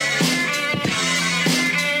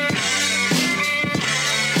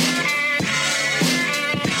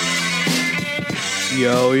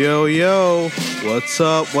Yo, yo, yo. What's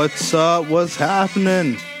up? What's up? What's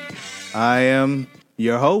happening? I am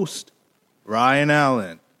your host, Ryan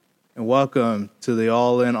Allen, and welcome to the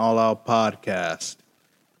All In, All Out podcast.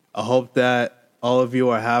 I hope that all of you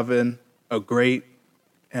are having a great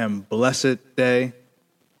and blessed day.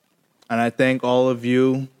 And I thank all of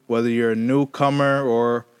you, whether you're a newcomer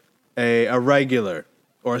or a regular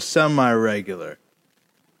or a semi-regular.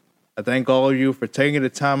 I thank all of you for taking the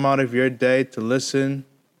time out of your day to listen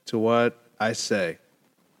to what I say.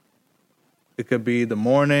 It could be the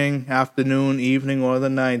morning, afternoon, evening, or the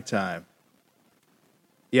nighttime.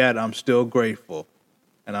 Yet I'm still grateful.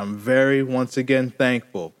 And I'm very, once again,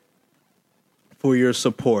 thankful for your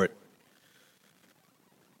support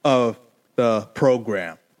of the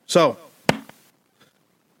program. So,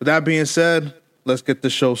 with that being said, let's get the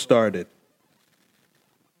show started.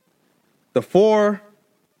 The four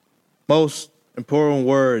most important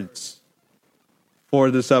words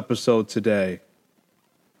for this episode today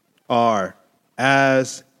are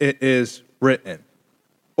 "as it is written,"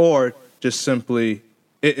 or just simply,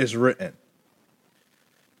 "it is written."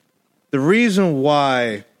 The reason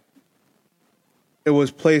why it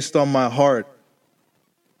was placed on my heart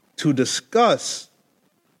to discuss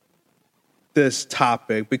this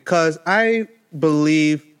topic, because I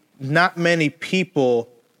believe not many people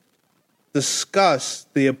discuss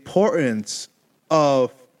the importance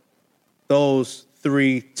of those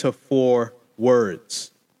 3 to 4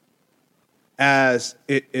 words, "as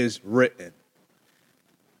it is written."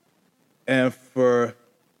 And for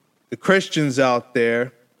the Christians out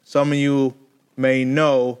there, some of you may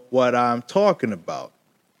know what I'm talking about.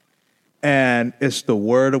 And it's the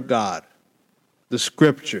Word of God, the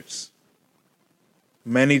Scriptures.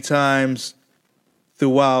 Many times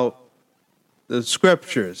throughout the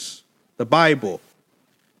Scriptures, the Bible,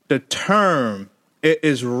 the term "it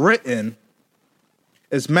is written"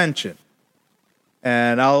 is mentioned.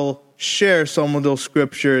 And I'll share some of those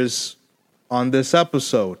scriptures on this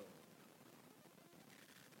episode.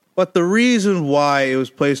 But the reason why it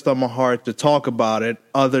was placed on my heart to talk about it,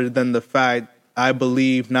 other than the fact I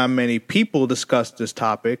believe not many people discuss this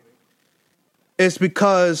topic, is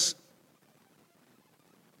because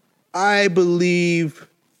I believe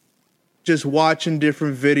just watching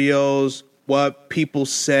different videos, what people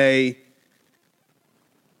say,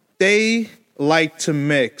 they like to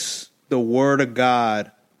mix the Word of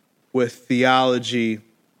God with theology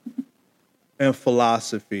and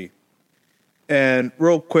philosophy. And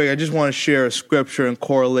real quick, I just want to share a scripture in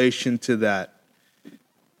correlation to that.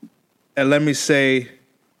 And let me say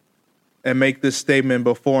and make this statement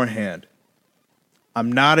beforehand.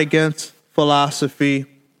 I'm not against philosophy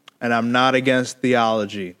and I'm not against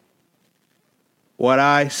theology. What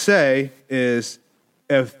I say is,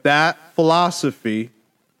 if that philosophy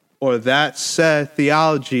or that said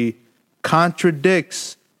theology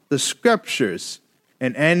contradicts the scriptures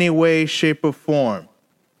in any way, shape, or form,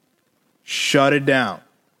 shut it down.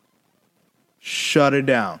 Shut it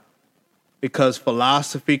down. Because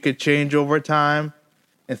philosophy could change over time,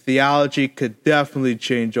 and theology could definitely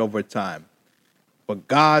change over time. But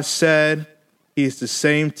God said He's the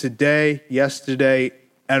same today, yesterday,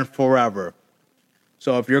 and forever.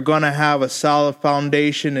 So if you're going to have a solid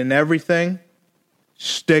foundation in everything,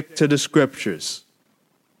 stick to the scriptures.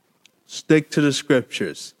 Stick to the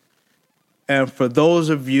scriptures. And for those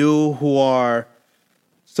of you who are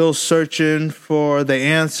still searching for the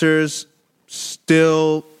answers,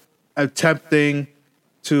 still attempting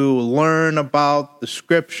to learn about the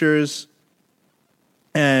scriptures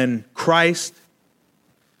and Christ,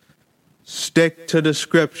 stick to the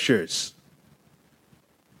scriptures.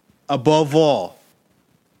 Above all.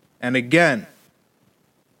 And again,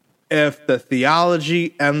 if the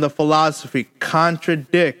theology and the philosophy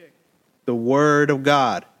contradict the Word of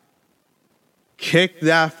God, kick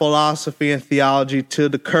that philosophy and theology to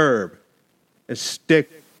the curb and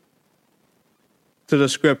stick to the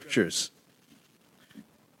scriptures.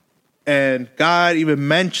 And God even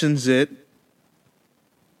mentions it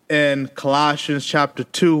in Colossians chapter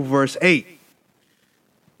 2, verse 8,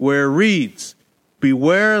 where it reads,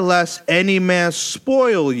 "Beware lest any man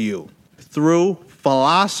spoil you through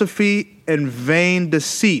philosophy and vain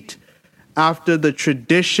deceit, after the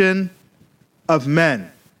tradition of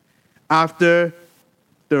men, after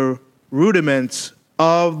the rudiments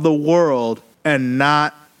of the world, and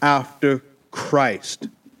not after Christ."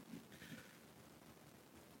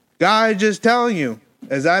 God just telling you,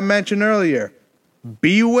 as I mentioned earlier,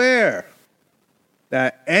 beware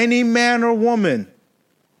that any man or woman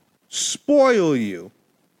spoil you,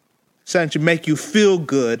 essentially make you feel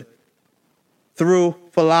good through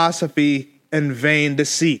philosophy and vain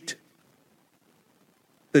deceit.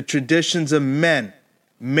 the traditions of men,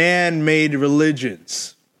 man-made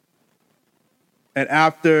religions, and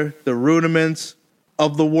after the rudiments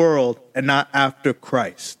of the world and not after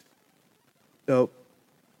Christ. So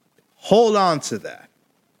hold on to that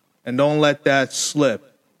and don't let that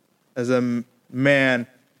slip, as a man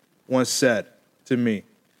once said to me.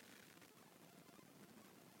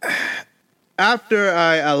 After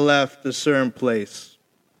I left a certain place,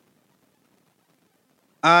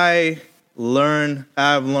 I've learned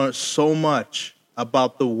so much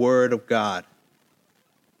about the Word of God.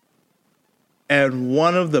 And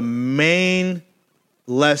one of the main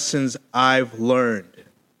lessons I've learned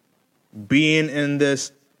being in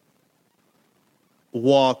this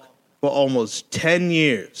walk for almost 10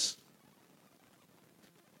 years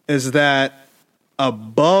is that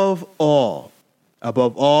above all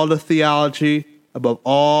the theology, above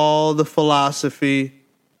all the philosophy,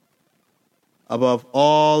 above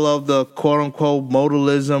all of the quote-unquote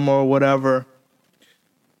modalism or whatever,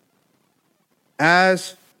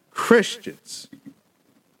 as Christians,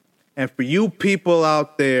 and for you people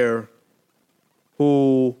out there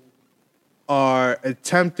who are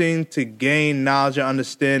attempting to gain knowledge and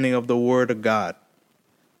understanding of the Word of God,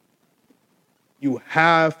 you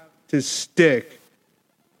have to stick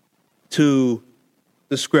to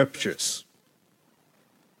the Scriptures.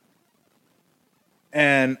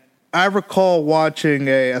 And I recall watching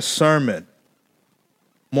a sermon,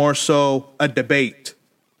 more so a debate,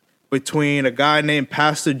 between a guy named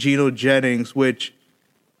Pastor Gino Jennings, which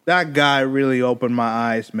that guy really opened my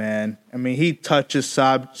eyes, man. I mean, he touches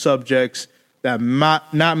subjects that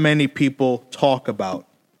not many people talk about.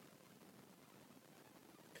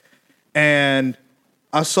 And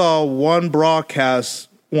I saw one broadcast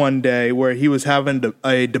one day where he was having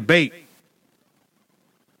a debate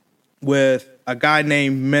with a guy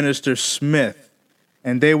named Minister Smith,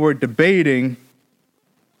 and they were debating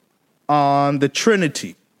on the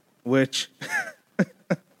Trinity, which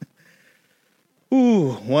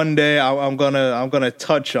one day I'm gonna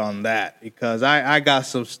touch on that, because I got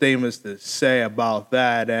some statements to say about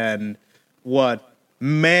that and what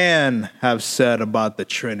man have said about the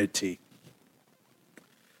Trinity.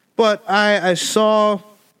 But I saw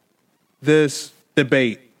this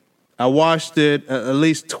debate. I watched it at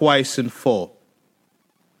least twice in full.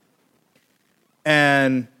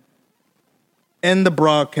 And in the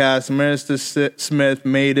broadcast, Minister Smith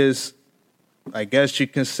made his, I guess you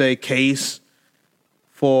can say, case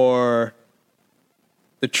for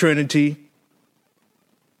the Trinity.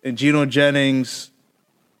 And Gino Jennings,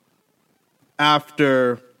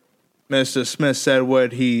 after Mr. Smith said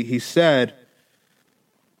what he said,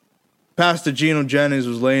 Pastor Gino Jennings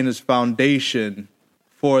was laying his foundation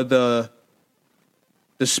for the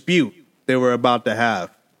dispute they were about to have.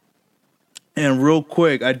 And real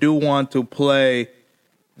quick, I do want to play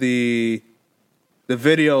the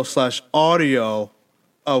video/audio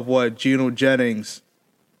of what Gino Jennings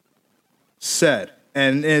said.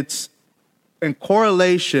 And it's in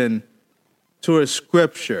correlation to a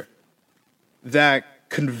scripture that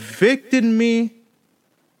convicted me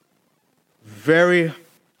very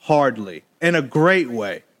hardly, in a great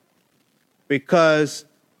way, because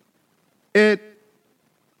it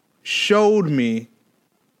showed me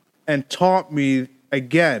and taught me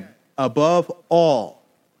again, above all,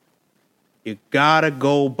 you gotta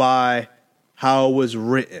go by how it was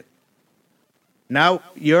written. Now,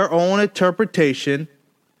 your own interpretation,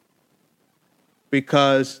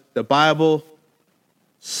 because the Bible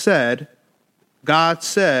said, God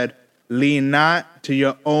said, lean not to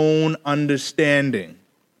your own understanding.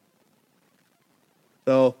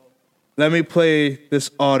 So let me play this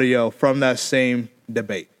audio from that same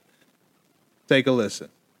debate. Take a listen.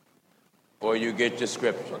 Or you get your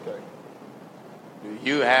scripture. Okay. Do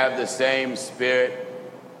you have the same spirit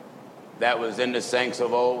that was in the saints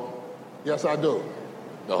of old? Yes, I do.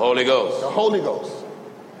 The Holy Ghost. The Holy Ghost.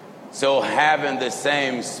 So having the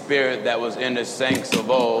same spirit that was in the saints of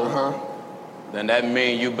old, then that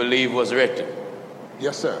means you believe what's written.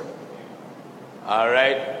 Yes, sir. All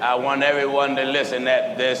right. I want everyone to listen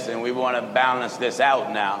at this, and we want to balance this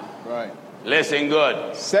out now. Right. Listen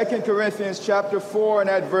good. 2 Corinthians chapter 4 and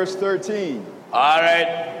at verse 13. All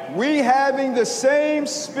right. We having the same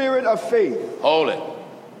spirit of faith. Hold it.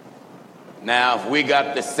 Now, if we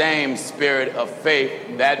got the same spirit of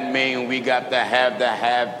faith, that means we got to have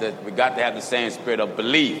the same spirit of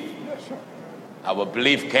belief. Yes, sure. Our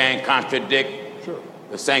belief can't contradict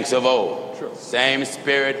the saints of old. Sure. Same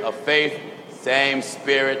spirit of faith, same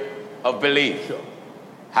spirit of belief. Sure.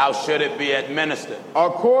 How should it be administered?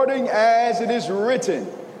 According as it is written.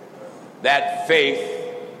 That faith,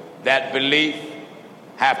 that belief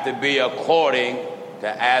have to be according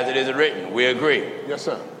To as it is written. We agree. Yes,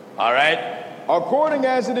 sir. All right? According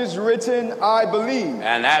as it is written, I believe.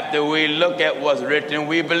 And after we look at what's written,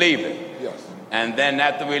 we believe it. Yes. And then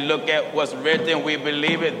after we look at what's written, we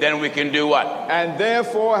believe it, then we can do what? And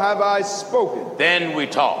therefore have I spoken. Then we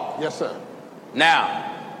talk. Yes, sir. Now,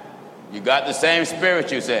 you got the same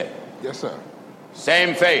spirit, you said. Yes, sir.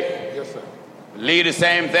 Same faith. Yes, sir. Believe the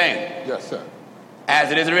same thing. Yes, sir.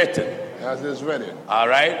 As it is written. As it is written. All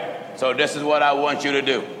right? So this is what I want you to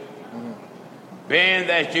do. Being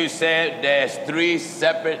that you said there's 3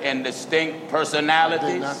 separate and distinct They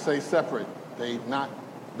personalities. did not say separate. They not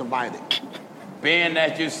divided. Being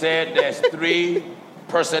that you said there's 3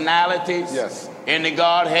 personalities Yes. in the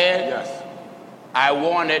Godhead. Yes. I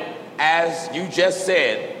want it, as you just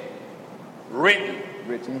said, written.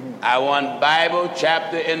 I want Bible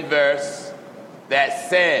chapter and verse that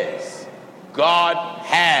says God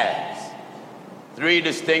has 3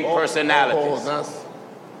 distinct personalities.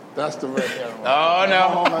 That's the red herring. Oh,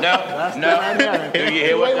 no. That's the red herring. Do you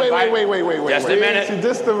hear what the Bible? Wait. Just a minute. See,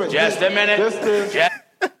 this the, Just a minute.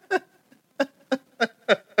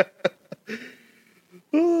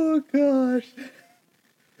 Oh gosh,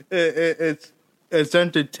 it's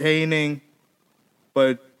entertaining,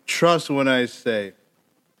 but trust when I say,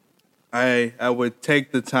 I would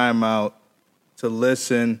take the time out to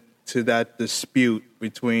listen to that dispute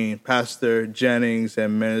between Pastor Jennings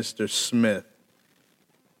and Minister Smith.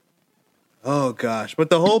 Oh gosh, but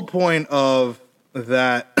the whole point of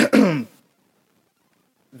that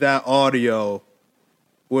that audio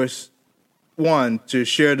was, one, to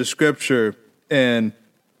share the scripture in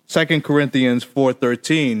 2 Corinthians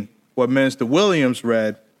 4:13, what Minister Williams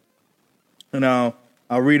read. And I'll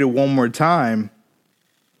read it one more time.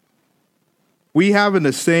 We have in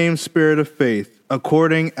the same spirit of faith,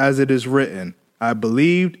 according as it is written, I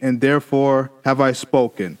believed and therefore have I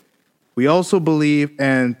spoken. We also believe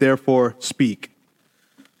and therefore speak.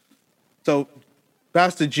 So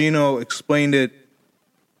Pastor Gino explained it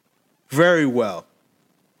very well.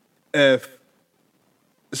 If,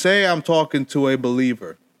 say I'm talking to a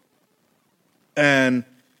believer and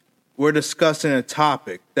we're discussing a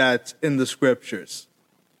topic that's in the scriptures,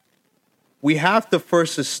 we have to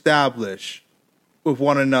first establish with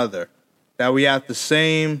one another that we have the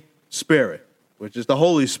same spirit, which is the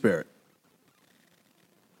Holy Spirit.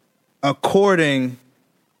 And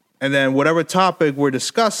then whatever topic we're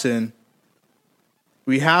discussing,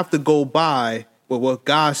 we have to go by with what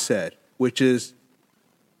God said, which is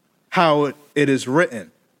how it is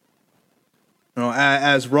written. You know,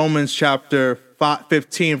 as Romans chapter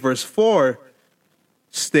 15, verse 4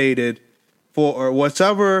 stated, for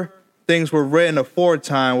whatsoever things were written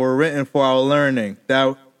aforetime were written for our learning,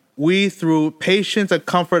 that we through patience and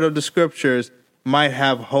comfort of the scriptures might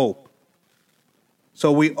have hope.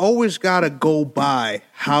 So we always got to go by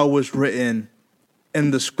how it was written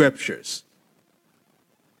in the scriptures.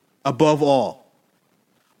 Above all.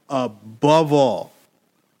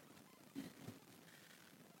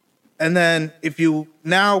 And then if you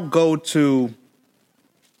now go to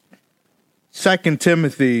 2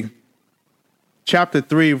 Timothy chapter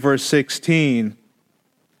 3, verse 16,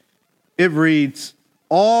 it reads,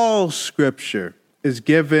 all scripture is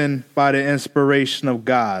given by the inspiration of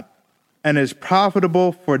God and is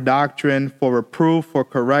profitable for doctrine, for reproof, for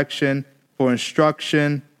correction, for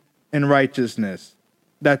instruction in righteousness,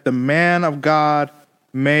 that the man of God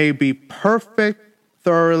may be perfect,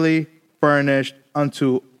 thoroughly furnished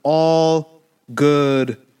unto all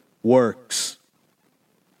good works.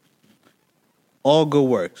 All good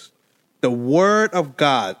works. The word of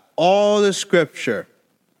God, all the scripture,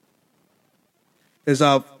 is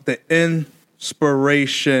of the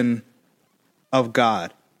inspiration of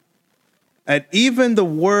God. And even the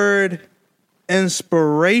word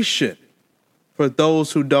inspiration, for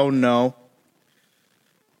those who don't know,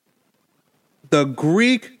 the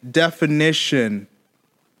Greek definition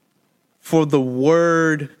for the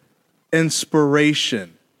word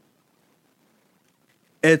inspiration,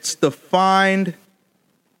 it's defined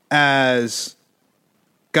as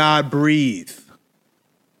God breathed.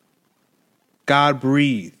 God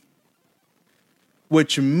breathed.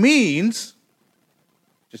 Which means,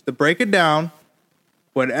 just to break it down,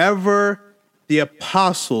 whatever the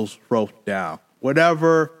apostles wrote down,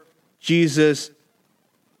 whatever Jesus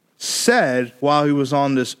said while he was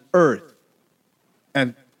on this earth,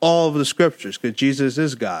 and all of the scriptures, because Jesus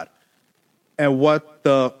is God, and what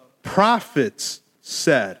the prophets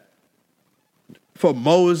said, from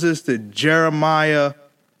Moses to Jeremiah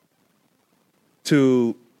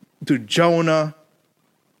to Jonah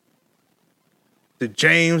to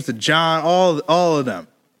James to John, all of them,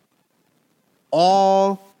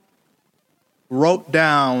 all wrote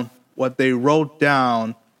down what they wrote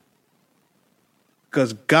down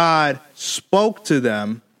because God spoke to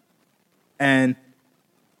them and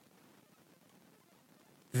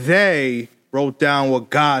they wrote down what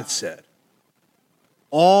God said.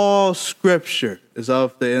 All scripture is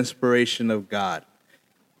of the inspiration of God.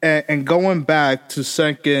 And going back to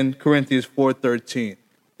 2 Corinthians 4:13,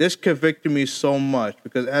 this convicted me so much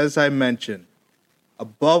because, as I mentioned,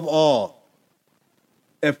 above all,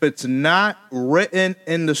 if it's not written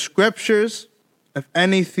in the scriptures, if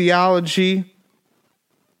any theology,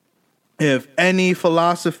 if any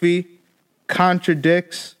philosophy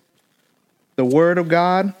contradicts the word of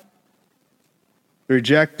God,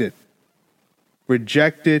 reject it.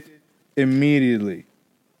 Reject it immediately.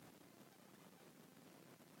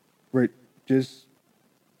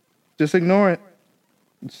 Just ignore it.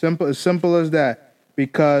 It's simple as that.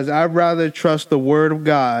 Because I'd rather trust the word of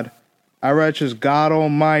God. I'd rather trust God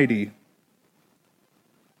Almighty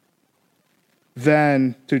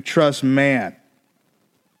than to trust man.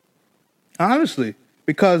 Honestly,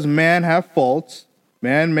 because man have faults,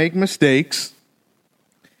 man make mistakes,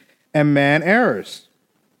 and man errors.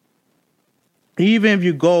 Even if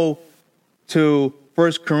you go to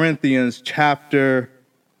 1 Corinthians chapter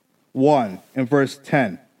 1 and verse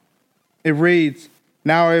 10, it reads,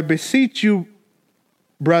 "Now I beseech you,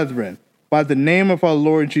 brethren, by the name of our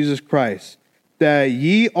Lord Jesus Christ, that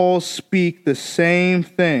ye all speak the same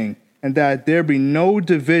thing, and that there be no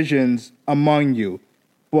divisions among you,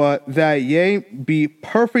 but that ye be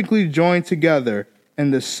perfectly joined together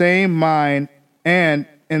in the same mind and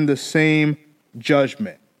in the same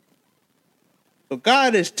judgment." So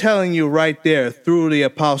God is telling you right there through the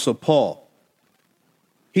Apostle Paul,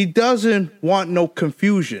 he doesn't want no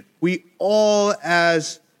confusion. We all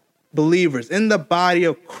as believers in the body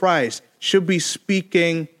of Christ should be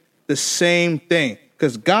speaking the same thing.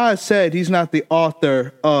 Because God said he's not the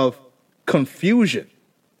author of confusion.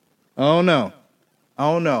 Oh no.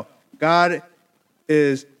 God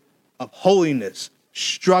is of holiness,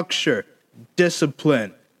 structure,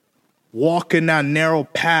 discipline, walking that narrow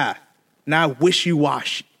path, not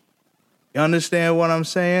wishy-washy. You understand what I'm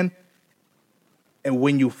saying? And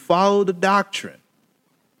when you follow the doctrine,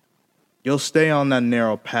 you'll stay on that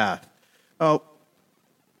narrow path. Oh,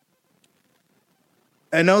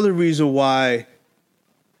 another reason why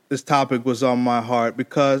this topic was on my heart,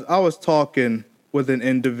 because I was talking with an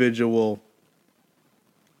individual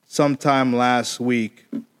sometime last week,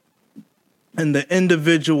 and the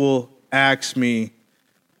individual asked me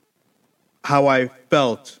how I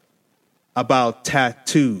felt about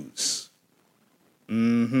tattoos.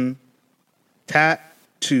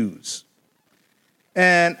 Tattoos.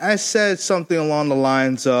 And I said something along the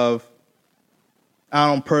lines of, I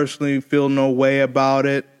don't personally feel no way about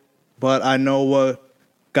it, but I know what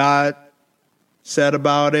God said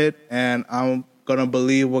about it, and I'm going to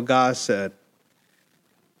believe what God said.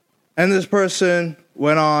 And this person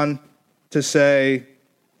went on to say,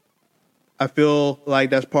 I feel like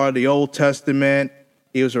that's part of the Old Testament.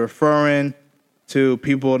 He was referring to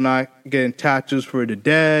people not getting tattoos for the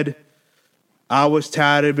dead. I was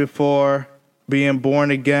tatted before being born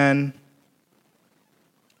again.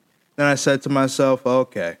 Then I said to myself,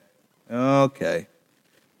 okay.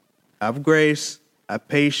 Have grace, have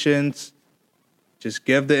patience. Just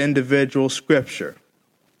give the individual scripture.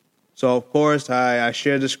 So, of course, I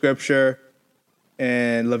shared the scripture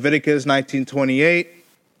in Leviticus 19:28.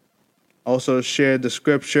 Also shared the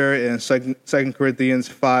scripture in 2 Corinthians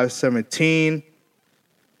 5:17.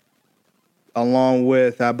 Along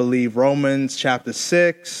with, I believe, Romans chapter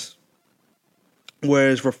 6,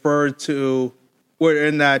 where it's referred to, where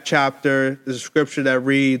in that chapter, there's a scripture that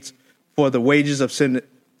reads, "For the wages of sin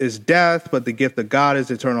is death, but the gift of God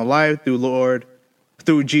is eternal life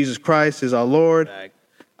through Jesus Christ is our Lord."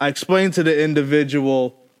 I explained to the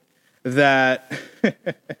individual that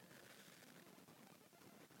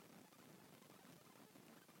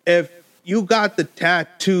if you got the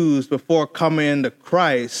tattoos before coming into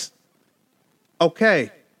Christ,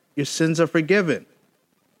 okay, your sins are forgiven.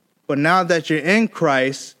 But now that you're in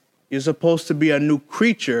Christ, you're supposed to be a new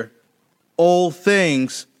creature. Old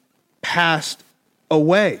things passed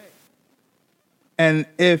away. And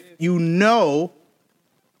if you know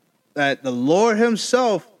that the Lord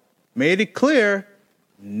himself made it clear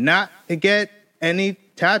not to get any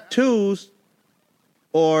tattoos,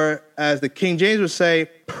 or as the King James would say,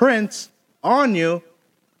 prints on you,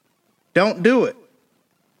 don't do it.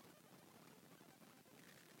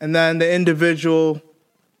 And then the individual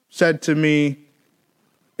said to me,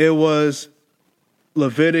 it was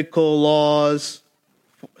Levitical laws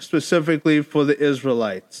specifically for the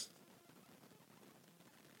Israelites.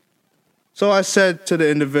 So I said to the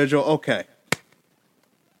individual, okay,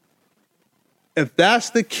 if that's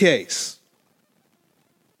the case,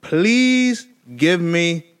 please give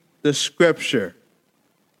me the scripture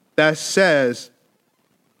that says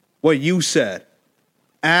what you said,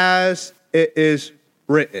 as it is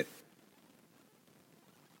written.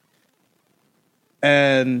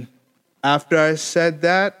 And after I said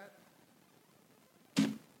that,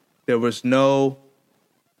 there was no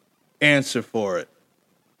answer for it.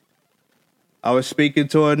 I was speaking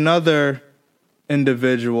to another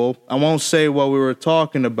individual. I won't say what we were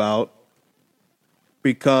talking about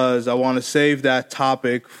because I want to save that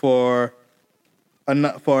topic for an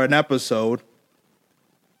episode.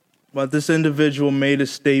 But this individual made a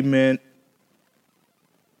statement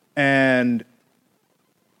and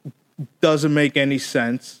doesn't make any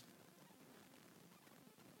sense.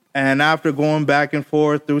 And after going back and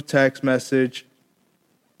forth through text message,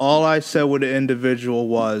 all I said with the individual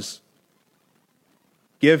was,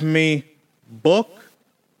 give me book,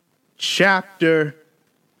 chapter,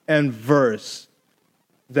 and verse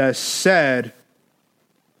that said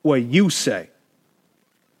what you say.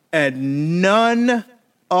 And none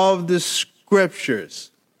of the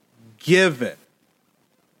scriptures given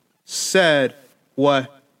said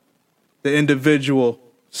what the individual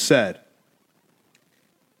said.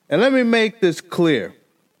 And let me make this clear.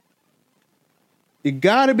 You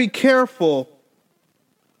got to be careful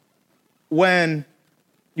when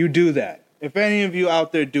you do that. If any of you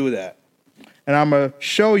out there do that. And I'm going to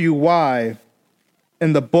show you why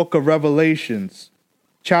in the book of Revelations,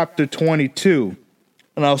 chapter 22.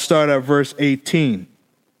 And I'll start at verse 18.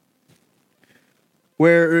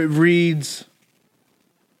 Where it reads,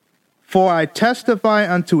 "For I testify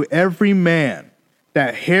unto every man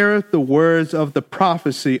that heareth the words of the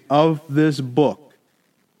prophecy of this book.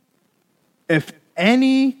 If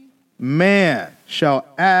any man shall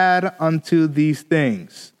add unto these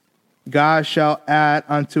things, God shall add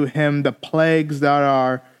unto him the plagues that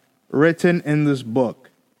are written in this book.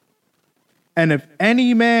 And if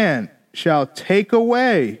any man shall take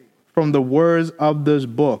away from the words of this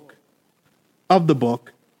book,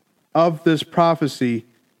 of this prophecy,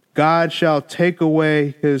 God shall take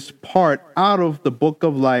away his part out of the book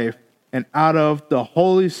of life and out of the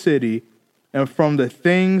holy city and from the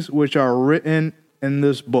things which are written in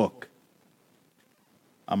this book."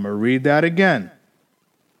 I'm going to read that again.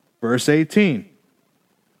 Verse 18.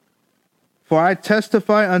 "For I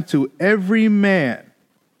testify unto every man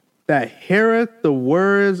that heareth the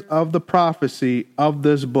words of the prophecy of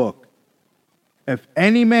this book. If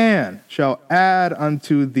any man shall add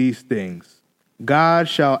unto these things, God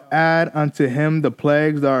shall add unto him the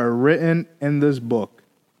plagues that are written in this book.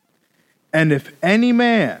 And if any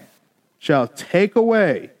man shall take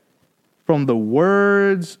away from the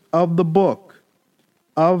words of the book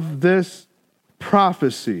of this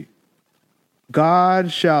prophecy,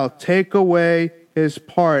 God shall take away his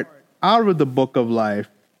part out of the book of life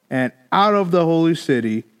and out of the holy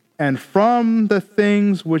city and from the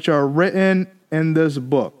things which are written in this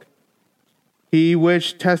book. He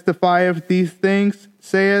which testifieth these things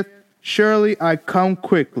saith, Surely I come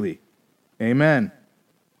quickly. Amen.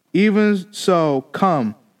 Even so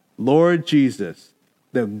come, Lord Jesus.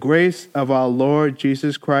 The grace of our Lord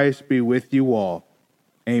Jesus Christ be with you all.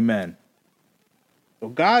 Amen." So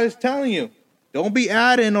God is telling you, don't be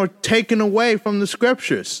adding or taking away from the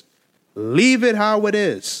scriptures. Leave it how it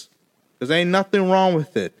is. Because ain't nothing wrong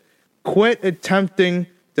with it. Quit attempting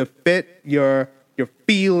to fit your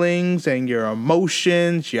feelings and your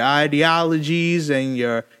emotions, your ideologies and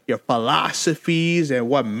your philosophies and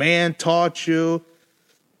what man taught you,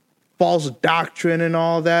 false doctrine and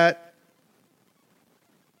all that.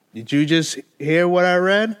 Did you just hear what I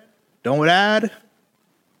read? Don't add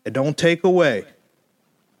and don't take away.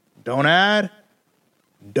 Don't add,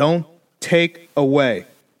 don't take away.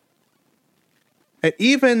 And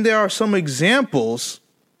even there are some examples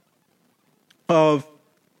of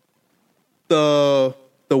the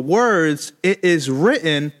words "it is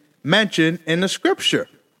written" mentioned in the scripture.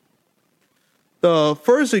 The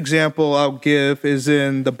first example I'll give is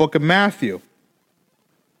in the book of Matthew.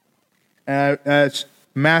 That's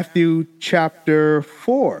Matthew chapter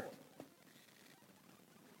 4.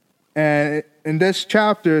 And in this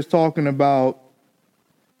chapter is talking about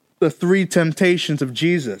the 3 temptations of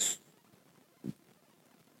Jesus.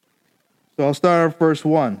 So I'll start at verse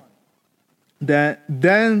 1. That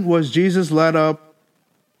then was Jesus led up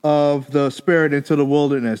of the Spirit into the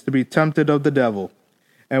wilderness to be tempted of the devil.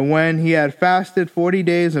 And when he had fasted 40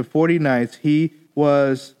 days and 40 nights, he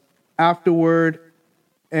was afterward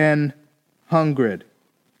and hungered.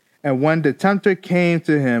 And when the tempter came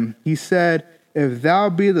to him, he said, if thou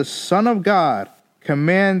be the Son of God,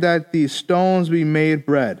 command that these stones be made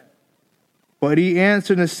bread. But he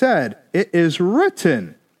answered and said, it is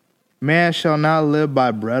written, man shall not live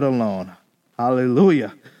by bread alone.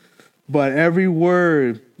 Hallelujah. But every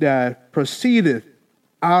word that proceedeth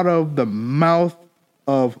out of the mouth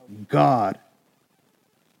of God.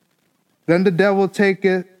 Then the devil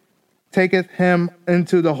taketh him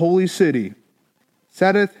into the holy city,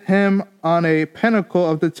 setteth him on a pinnacle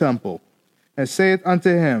of the temple, and saith unto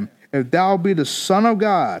him, if thou be the Son of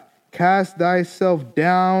God, cast thyself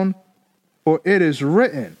down, for it is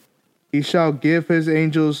written, he shall give his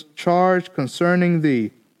angels charge concerning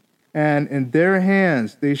thee, and in their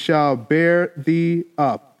hands they shall bear thee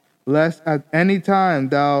up, lest at any time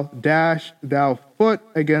thou dash thy foot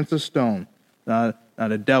against a stone. Now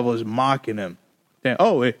the devil is mocking him, saying,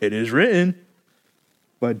 oh, it is written.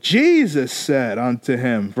 But Jesus said unto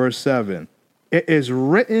him, verse 7, it is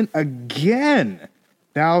written again,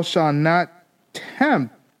 thou shalt not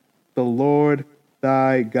tempt the Lord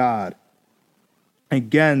thy God.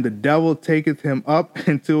 Again, the devil taketh him up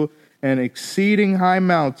into an exceeding high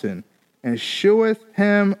mountain, and sheweth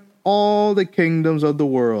him all the kingdoms of the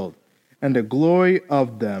world, and the glory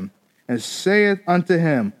of them, and saith unto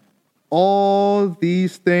him, all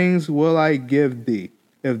these things will I give thee,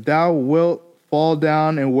 if thou wilt fall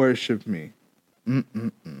down and worship me. The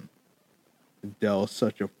devil's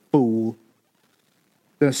such a fool.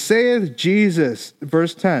 Then saith Jesus,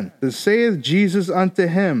 verse 10, then saith Jesus unto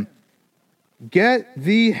him, get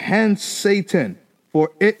thee hence, Satan,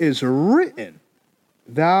 for it is written,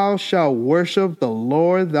 thou shalt worship the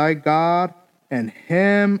Lord thy God, and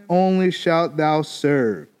him only shalt thou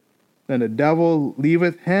serve. Then the devil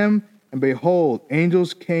leaveth him, and behold,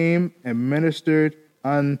 angels came and ministered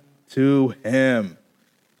unto him.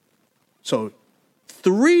 So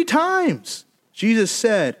 3 times Jesus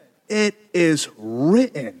said, it is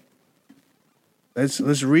written.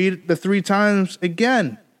 Let's read the 3 times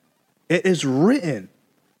again. It is written.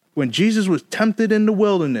 When Jesus was tempted in the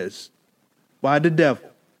wilderness by the devil.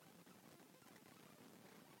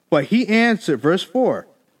 But he answered, verse 4,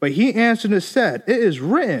 but he answered and said, it is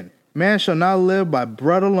written, man shall not live by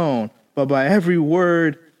bread alone, but by every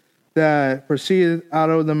word that proceedeth out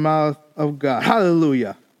of the mouth of God.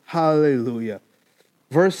 Hallelujah. Hallelujah.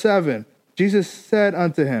 Verse 7, Jesus said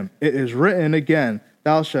unto him, it is written again,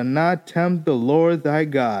 thou shalt not tempt the Lord thy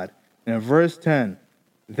God. And verse 10,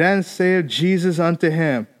 then saith Jesus unto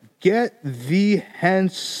him, get thee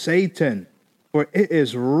hence, Satan, for it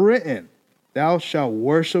is written, thou shalt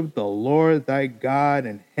worship the Lord thy God,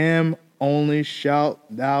 and him only shalt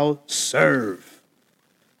thou serve.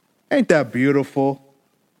 Ain't that beautiful?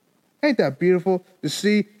 Ain't that beautiful to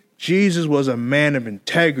see Jesus was a man of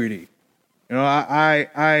integrity? You know,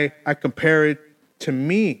 I compare it to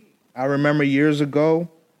me. I remember years ago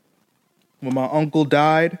when my uncle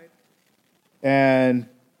died, and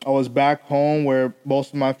I was back home where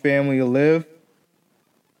most of my family lived,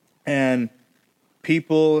 and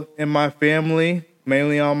people in my family,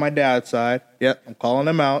 mainly on my dad's side, yep, I'm calling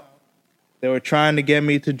them out, they were trying to get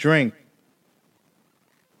me to drink.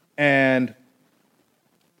 And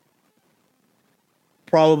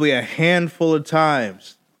probably a handful of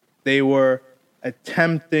times they were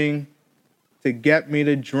attempting to get me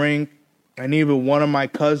to drink, and even one of my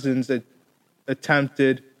cousins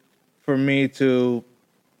attempted for me to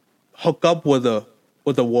hook up with a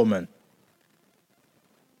woman.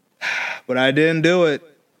 But I didn't do it.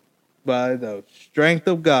 By the strength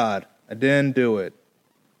of God, I didn't do it.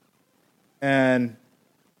 And,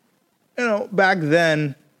 you know, back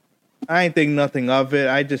then, I ain't think nothing of it.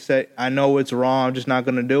 I just said, I know it's wrong. I'm just not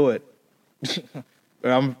going to do it.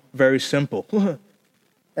 I'm very simple. And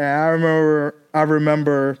I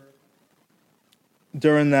remember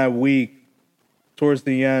during that week, towards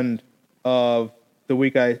the end of the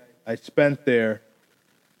week I spent there,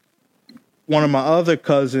 one of my other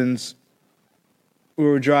cousins, we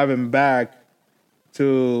were driving back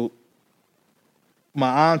to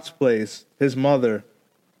my aunt's place, his mother,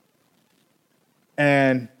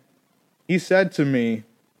 and he said to me,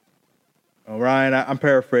 Ryan, I'm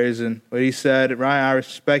paraphrasing, but he said, Ryan, I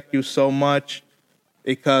respect you so much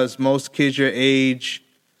because most kids your age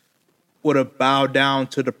would have bowed down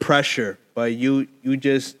to the pressure, but you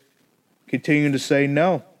just continue to say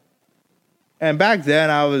no. And back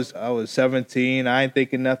then I was 17. I ain't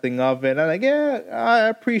thinking nothing of it. I'm like, yeah, I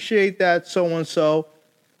appreciate that so-and-so.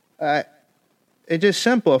 It's just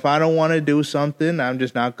simple. If I don't want to do something, I'm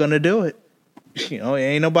just not going to do it. You know,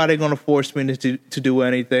 ain't nobody going to force me to do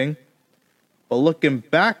anything. But looking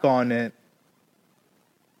back on it,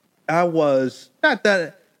 I was, not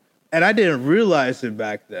that And I didn't realize it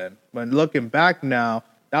back then. But looking back now,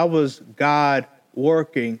 that was God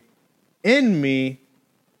working in me.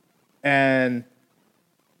 And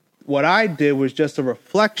what I did was just a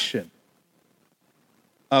reflection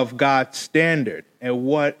of God's standard and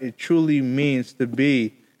what it truly means to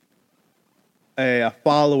be a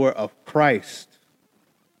follower of Christ.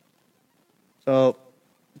 So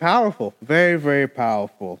powerful, very, very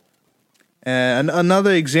powerful. And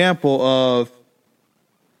another example of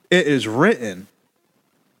it is written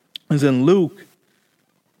is in Luke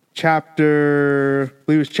chapter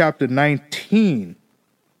 19.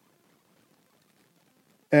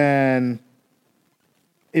 And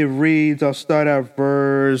it reads, I'll start at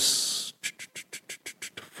verse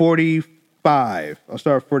 45. I'll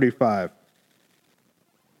start at 45.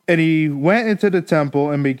 And he went into the temple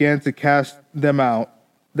and began to cast them out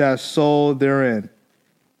that sold therein.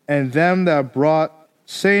 And them that brought,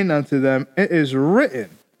 saying unto them, it is written,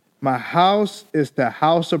 my house is the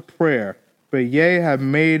house of prayer, but ye have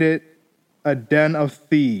made it a den of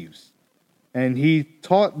thieves. And he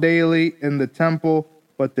taught daily in the temple,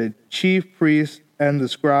 but the chief priests and the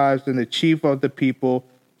scribes and the chief of the people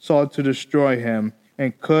sought to destroy him,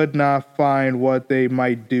 and could not find what they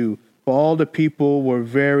might do, for all the people were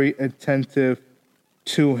very attentive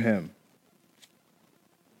to him.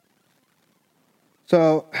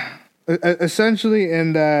 So, essentially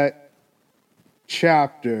in that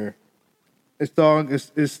chapter,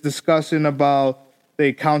 it's discussing about the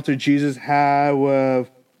encounter Jesus had with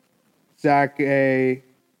Zacchaeus.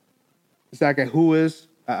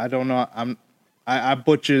 I don't know. I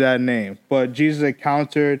butchered that name, but Jesus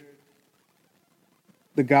encountered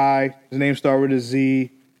the guy. His name started with a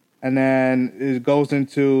Z, and then it goes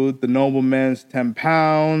into the nobleman's 10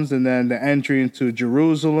 pounds, and then the entry into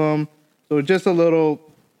Jerusalem. So just a little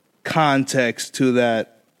context to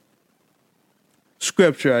that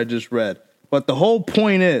scripture I just read. But the whole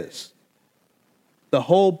point is,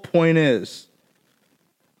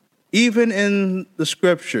 even in the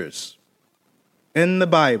scriptures, in the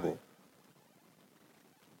Bible,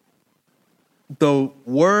 the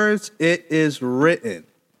words it is written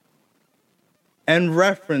and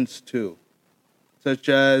reference to, such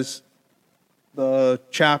as the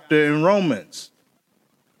chapter in Romans,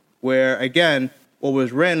 where, again, what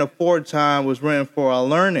was written aforetime was written for our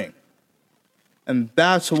learning. And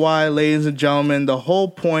that's why, ladies and gentlemen, the whole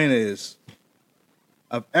point is,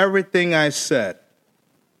 of everything I said,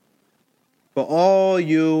 for all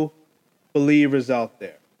you believers out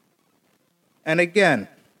there. And again,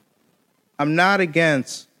 I'm not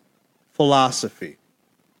against philosophy.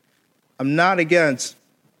 I'm not against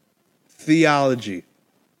theology.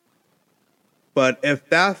 But if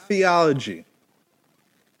that theology,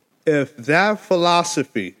 if that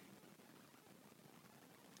philosophy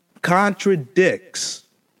contradicts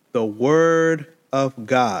the word of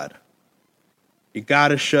God, you got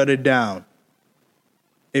to shut it down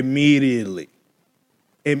immediately.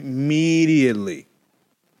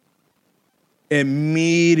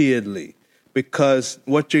 Because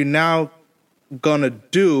what you're now going to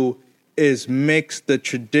do is mix the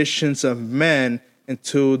traditions of men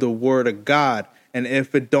into the word of God. And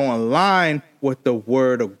if it don't align with the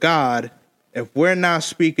word of God, if we're not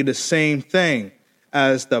speaking the same thing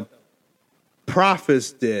as the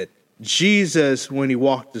prophets did, Jesus, when he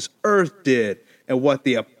walked this earth, did, and what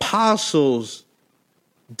the apostles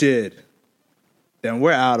did, then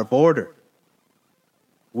we're out of order.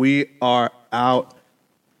 We are out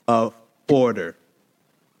of order.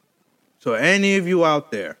 So any of you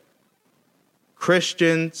out there,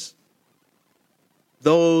 Christians,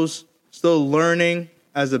 those still learning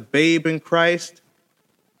as a babe in Christ,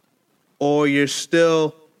 or you're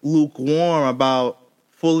still lukewarm about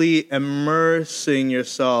fully immersing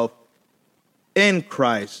yourself in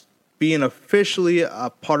Christ, being officially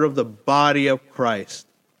a part of the body of Christ,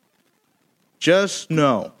 just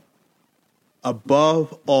know,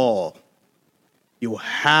 above all, you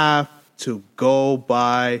have to go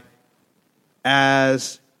by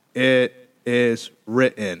as it is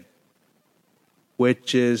written,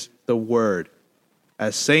 which is the word.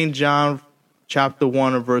 As St. John chapter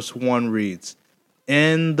 1 and verse 1 reads,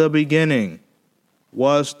 in the beginning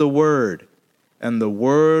was the Word, and the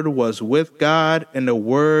Word was with God, and the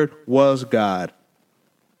Word was God.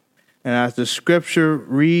 And as the scripture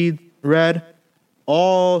read,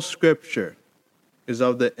 all scripture is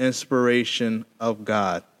of the inspiration of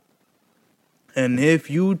God. And if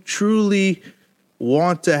you truly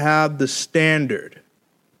want to have the standard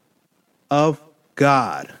of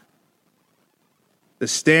God, the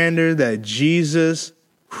standard that Jesus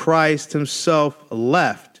Christ himself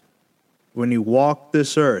left when he walked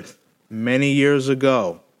this earth many years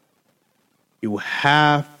ago, you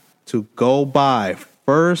have to go by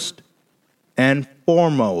first and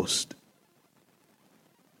foremost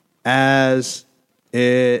as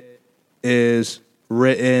it is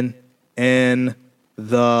written in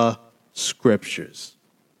the scriptures.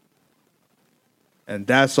 And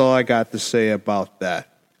that's all I got to say about that.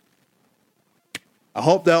 I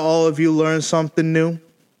hope that all of you learned something new.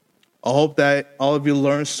 I hope that all of you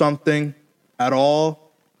learned something at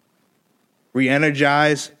all.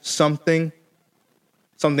 Re-energize something.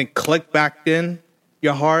 Something clicked back in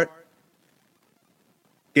your heart.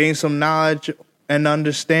 Gain some knowledge and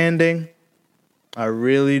understanding. I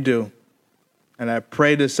really do. And I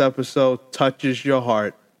pray this episode touches your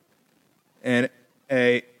heart in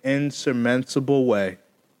an insurmountable way.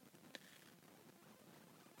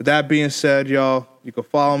 With that being said, y'all, you can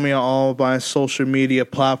follow me on all my social media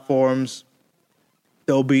platforms.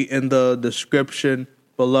 They'll be in the description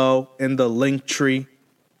below, in the link tree.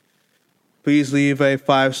 Please leave a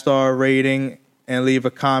 5-star rating and leave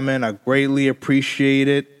a comment. I greatly appreciate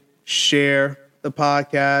it. Share the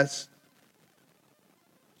podcast.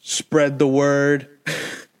 Spread the word.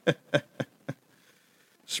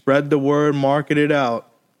 Spread the word, market it out.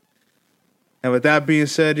 And with that being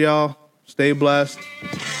said, y'all, stay blessed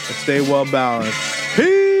and stay well balanced.